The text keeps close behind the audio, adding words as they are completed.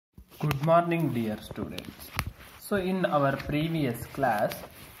Good morning, dear students. So in our previous class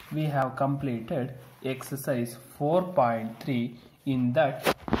we have completed exercise 4.3. In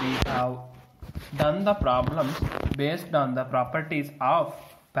that we have done the problems based on the properties of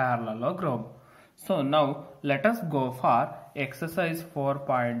parallelogram. So now let us go for exercise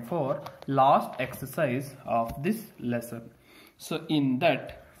 4.4, last exercise of this lesson. So in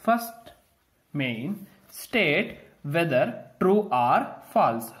that first main, state whether true or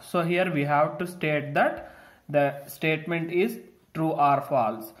false. So here we have to state that the statement is true or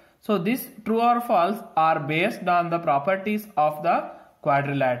false. So this true or false are based on the properties of the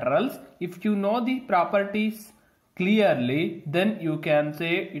quadrilaterals. If you know the properties clearly, then you can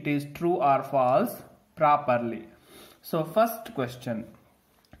say it is true or false properly. So first question,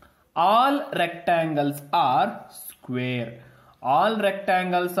 all rectangles are square. All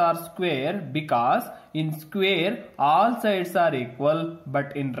rectangles are square because in square all sides are equal,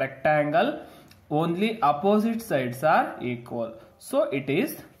 but in rectangle only opposite sides are equal. So it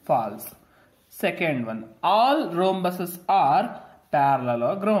is false. Second one, all rhombuses are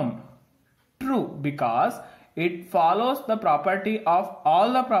parallelogram. True, because it follows the property of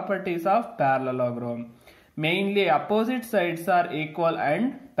all the properties of parallelogram. Mainly opposite sides are equal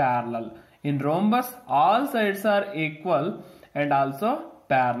and parallel. In rhombus all sides are equal and also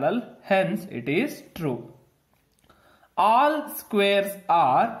parallel, hence it is true. All squares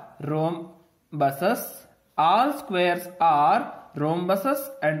are rhombuses. All squares are rhombuses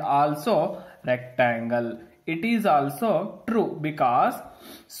and also rectangle. It is also true because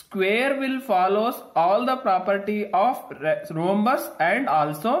square will follows all the property of rhombus and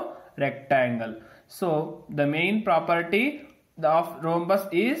also rectangle. So the main property of rhombus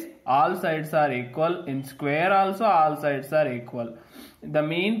is all sides are equal. In square also all sides are equal. The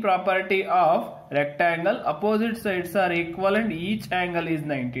main property of rectangle, opposite sides are equal and each angle is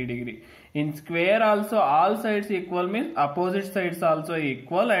 90 degree. In square also all sides equal means opposite sides also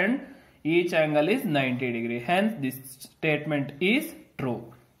equal and each angle is 90 degree. Hence this statement is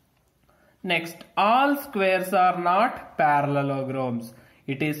true. Next, all squares are not parallelograms.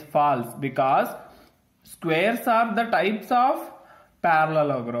 It is false because squares are the types of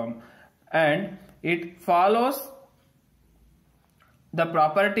parallelogram and it follows the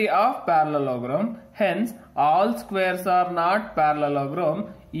property of parallelogram. Hence all squares are not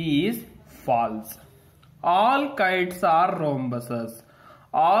parallelogram is false. All kites are rhombuses.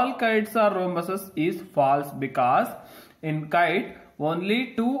 All kites are rhombuses is false because in kite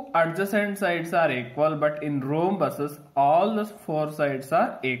only two adjacent sides are equal, but in rhombuses all the four sides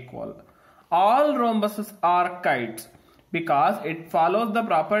are equal. All rhombuses are kites because it follows the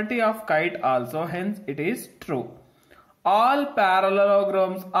property of kite also, hence it is true. All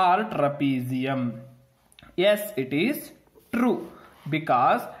parallelograms are trapezium. Yes, it is true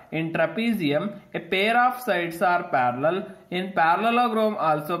because in trapezium a pair of sides are parallel. In parallelogram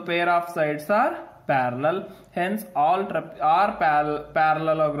also pair of sides are parallel. Hence all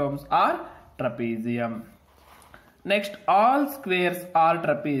parallelograms are trapezium. Next, all squares are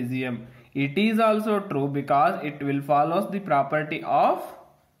trapezium. It is also true because it will follow the property of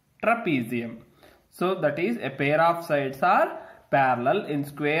trapezium. So that is a pair of sides are parallel. In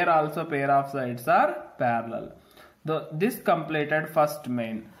square also pair of sides are parallel. This completed first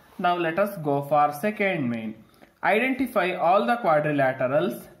main. Now let us go for second main. Identify all the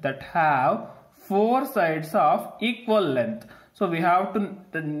quadrilaterals that have four sides of equal length. So we have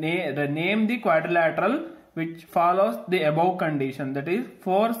to name the quadrilateral which follows the above condition, that is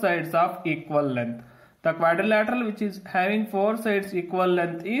four sides of equal length. The quadrilateral which is having four sides equal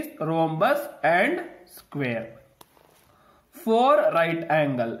length is rhombus and square. Four right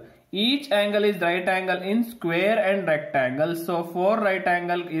angle. Each angle is right angle in square and rectangle. So four right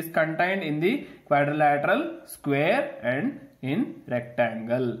angle is contained in the quadrilateral, square and in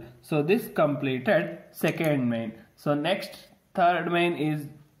rectangle. So this completed second main. So next third main is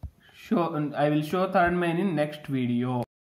I will show third main in next video.